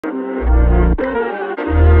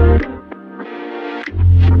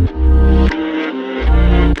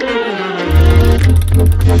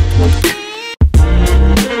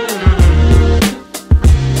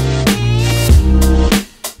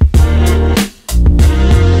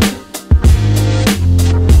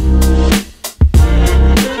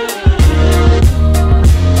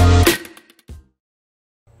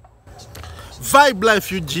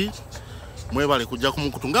vybelifeug mwebale kujja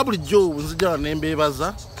kumukutunga bulijjo nzija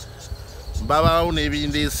nembebaza baba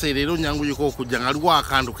nebindese lero nyangu yuko okujja ngaliwo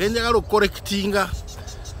akantu kenjagala okukorekitinga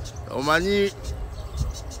omanyi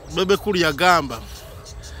bebe kuli yagamba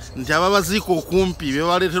nti ababaziko okumpi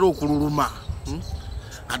bebaletera okululuma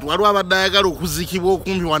kati waliwo abadayagala okuzikibwa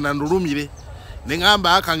okumpi wanandulumire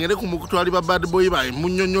nengamba akangere kumukutu ali ba bad boy bae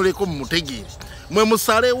munnyonnyoleko mumutegeere mwe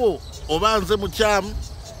musalewo oba nze mukyamu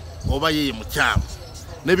oba yeye mukyamu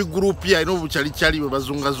nebigurupu ya ino bukyalikyali bwe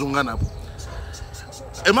bazungazunga nabo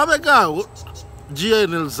emabegaawo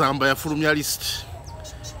GNL Zamba yafulumya list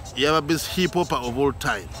yaba best hip hop of all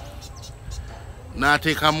time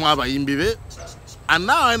n'ateekamu abayimbi be and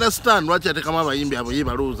now I understand lwaki ateekamu abayimbi abo ye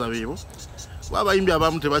balowooza beebo abayimbi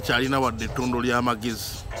abamu tebakyalina wadde ettondo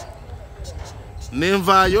ly'amagezi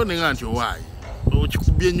nenvaayo nenga nti owaayi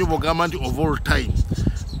okikubye ennyo bwogamba nti of all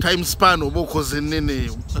time span oba okoze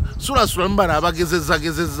ennene sulasula mbala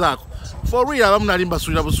abagezezzaako for real abamu nali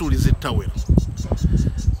mbasuulira busuulizi ettawero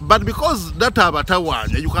but because data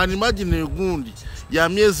abatawaanya you can imagine egundi ya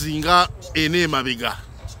myezi nga ena emabega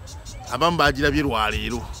abamu bagirabye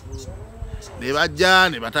lwaleero ne bajja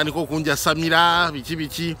ne batandika okunjasamira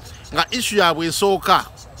biki nga issue yabwe esooka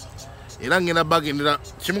era ngenda bagendera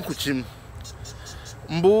kimu ku kimu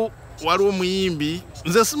mbu waliwo muyimbi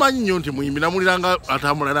nze simanyi nnyo nti muyimbi namuliranga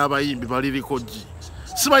atambula n'abayimbi baliriko gi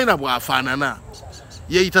simanyi na bwafaanana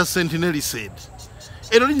yeeyita Sentinel said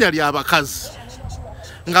ero linnya ly'abakazi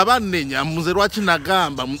nga bannenya muze lwaki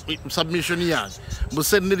nagamba submission yange mbu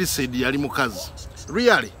Sentinel said yali mukazi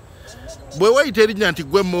really bwe weyita erinnya nti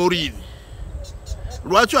gwe Maureen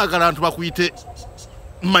lwaki oyagala abantu bakuyite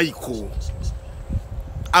Michael?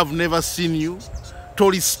 I've never seen you.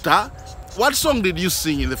 Tolista. What song did you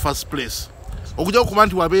sing in the first place? Okuja okuba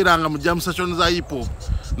nti wabeeranga mu jam sessions za hip hop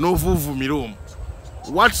n'ovuuvumira omwo.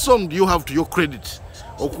 What song do you have to your credit?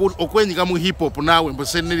 Okwenyiga mu hip hop naawe mbu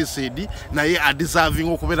Sentinel said naye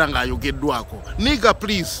adeserving okubeera ng'ayogeddwako. Nigga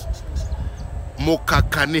please.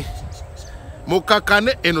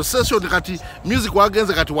 Mukakane eno session kati music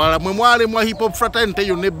wagenze kati wala mwe mwale mwa hip hop fraternity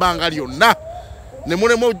yonna ebbanga lyonna ne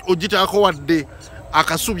mulemu ogitaako wadde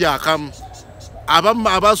akasubi akamu abamu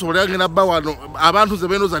abasobola ngenda bba wano abantu ze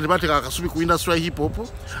benoza nti bateeka akasubi ku industry hip hop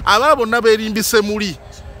aba bonna beerimbise muli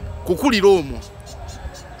kukulira omwo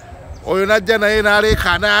oyo najja naye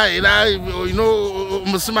n'aleekana era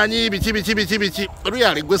musimanyi biki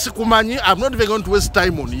really gwe sikumanyi. I'm not even going to waste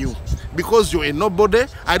time on you because you're a nobody.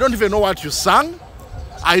 I don't even know what you sang.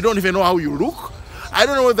 I don't even know how you look. I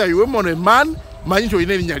don't know whether you were a man. Manyi nti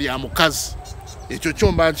olina erinnya lya mukazi ekyo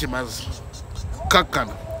kyomba nkimazi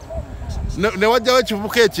kakkana ne wajjawo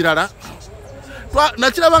ekivubuka ekirala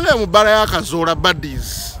nakirabanga mu bbala y'akazoola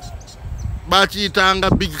buddies bakiyitanga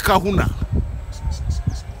Big Kahuna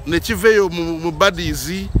ne kiveeyo mu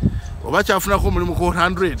buddies oba kyafunako omulimu ku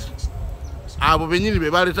 100 abo bennyini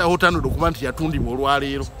be baleeta 100 okuba nti yatundibwa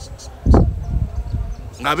olwaleero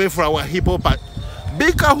nga beefula wa hip hop.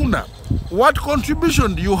 Big Kahuna, what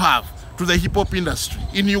contribution do you have to the hip hop industry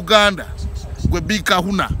in Uganda? Gwe Big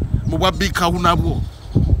Kahuna mubwa Big Kahuna bwo,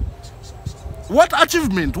 what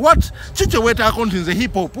achievement, what chicheweta account in the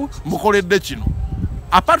hip hop mukoledde kino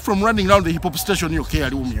apart from running around the hip hop station you care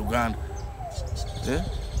aliwo mu Uganda?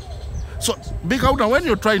 So Big Kahuna, when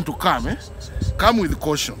you're trying to come with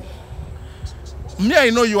caution. Me,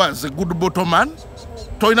 I know you as a good bottom man.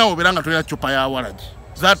 Toina oberanga toina chupa ya waraji.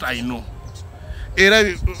 That I know.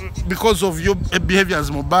 Because of your behavior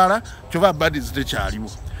as Mubara, chova bad is the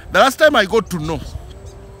chaliwo. The last time I got to know,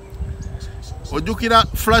 ojukira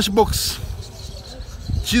flashbox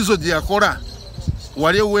chizo jiakora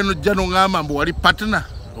wali weno jano ngama mbu wali partner.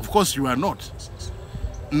 Of course you are not.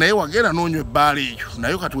 Naye wagera nonywe bali eyo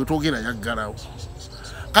nayo kati wetogera yaggalawo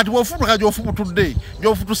kati wofupu kaji wofupu today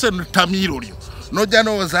jofutu senu tamiro lyo no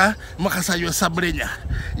janoza Mukasa you sabrenya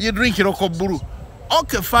you drink local brew.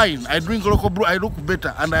 Okay fine, I drink local brew, I look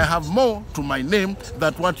better and I have more to my name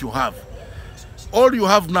than what you have. All you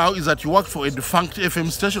have now is that you work for a defunct FM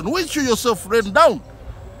station which you yourself ran down,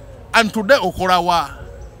 and today okorawa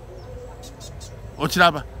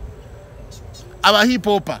ochiraba aba hip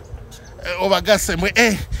hopper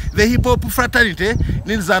the hip hop fraternity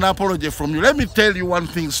needs an apology from you. Let me tell you one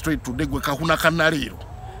thing straight today, gwe Kahuna kanaliro.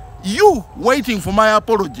 You waiting for my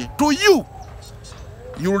apology to you,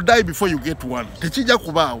 you will die before you get one. Techija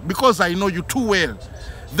kubao, because I know you too well.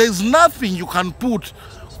 There's nothing you can put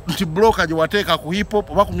to block you wateka ku hip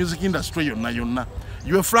hop or music industry yonna.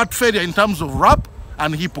 You're a flat failure in terms of rap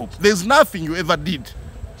and hip hop. There's nothing you ever did.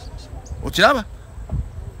 Ochiraba?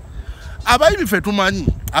 Abayibi fetumanyi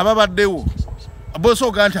ababaddewo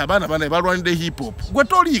boso ganti abana balwanide hip hop gwe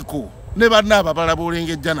toliko ne banaba balaba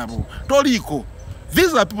olengejja nabo toliko.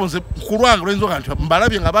 These are people kulwanga lenzo kanti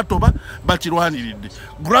mbalabye nga batoba bakirwaniridde.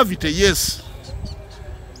 Gravity, yes.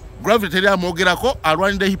 Gravity eri amogerako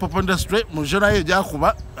alwanidde hip hop industry mu genre ye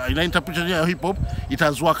jakuba ina interpretation ya hip hop, it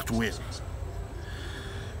has worked well.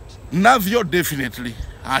 Navyo definitely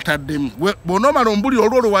ataddemu bonomala ombuli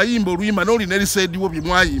olwo wayimba oluyimba n'oli nerisediwo bye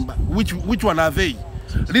mwayimba which one are they?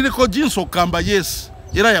 Liriko jinsi okamba yes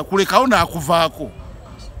era yakulekawo n'akuvaako.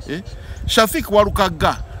 Shafik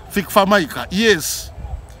Walukaga, Fikfa Maika, yes.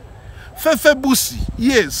 Fefe Busi,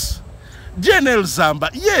 yes. Jenel Zamba,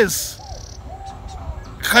 yes.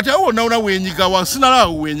 Kati awo naona wenyiga wa sinala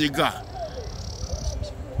wenyiga.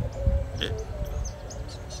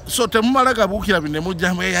 So temumalaga bukira bine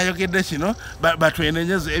mujambo yayogedde kino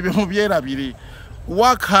batwenenyeze ebyo mubyerabiri.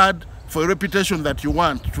 Work hard for a reputation that you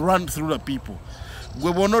want to run through the people.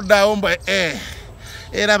 Gwe bonodawo mba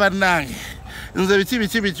era bannange nze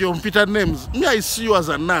biki ompita names. Me, I see you as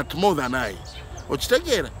a nut more than I.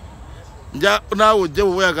 Okitegeera nja naawe ojja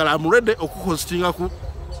bweyagala I'm ready okuhostinga ku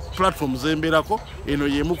platform zemberako eno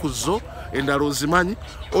yemu kuzo endala ozimanyi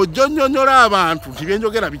ojja nnyonnyola abantu nti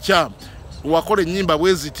byenjogera bikyamu wakola ennyimba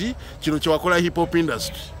bweziti kino kye wakola hip hop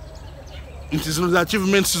industry nti zino za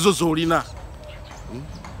achievements zo zolina.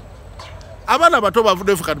 Abaana bato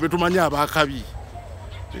bavuddefu kati betumanyi abakabi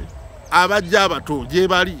abajja abato gye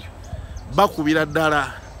bali bakubira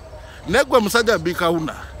ddala. Negwe musajja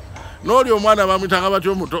Kahuna n'oli omwana bamwitanga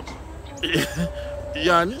batyo omuto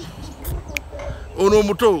yani ono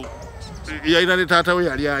omuto yalina ne taata we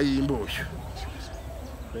yali ayimba oyo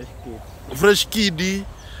Fresh Kid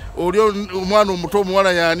oli omwana omuto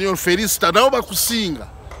omuwala yani Felista nabo bakusinga.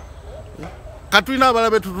 Katulina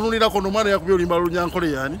abalabe tutunulirako n'omwana yakubye olimba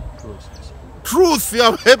lunyankole yani truth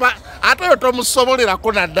ate yo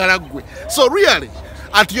tomusobolerako naddala gwe. So really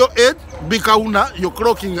at your age Kahuna you're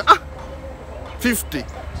clocking 50.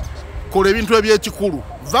 Kola ebintu ebyekikulu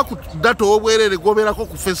va ku data obwerere goberako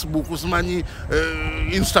ku Facebook usimanyi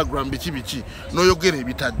Instagram biki noyogera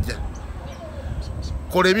ebitajja.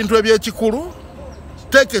 Kola ebintu ebyekikulu,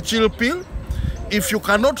 take a chill pill. If you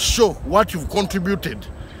cannot show what you've contributed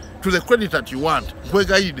to the credit that you want,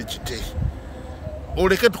 kwegayide kite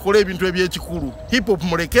oleke tukole ebintu ebyekikulu. Hip hop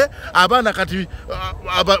muleke abaana kati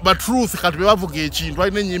ba truth kati bebavuga ekintu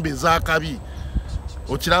alina ennyimba ezakabi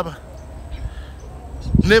okiraba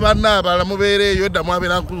ne bannaabala mubeereeyo edda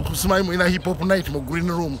mwabeera kusimanyi mulina hip hop night mu green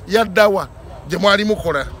room yaddawa gye mwali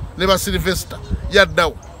mukola ne ba Sylvester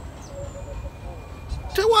yaddawa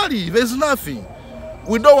tewali. There's nothing.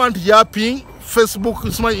 We don't want yapping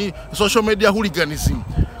Facebook social media hooliganism.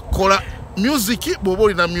 Kola music bwoba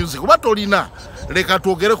olina music oba tolina leka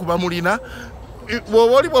twogere kuba mulina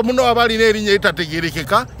bwoba oli muno abalina erinnya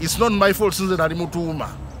eritategerekeka. It's not my fault sinze nali mutuuma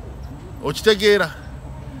okitegeera.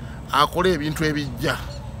 Akole ebintu ebijja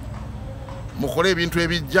mukole ebintu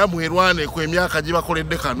ebijja mwerwaneko emyaka gye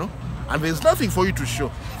bakoledde kano and there's nothing for you to show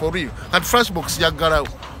for real. At Flashbox yaggalawo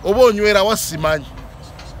oba onywera wasimanyi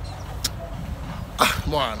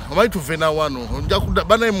mwana omanyi tuve na wano nja kudda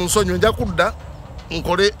banaye mu nsonyi nja kudda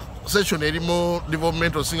nkole session erimu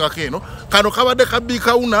developmental singako eno kano kabadde ka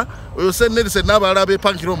Kahuna oyo sennerise n'abalala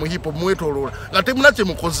bepankira mu hip hop mwetoloola nga temuna kye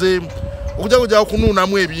mukozeemu okujja kujja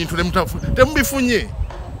okunuunamu ebintu temubifunye.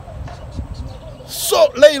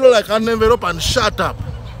 So lay low like an envelope and shut up.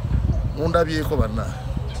 Mundabyeko banna.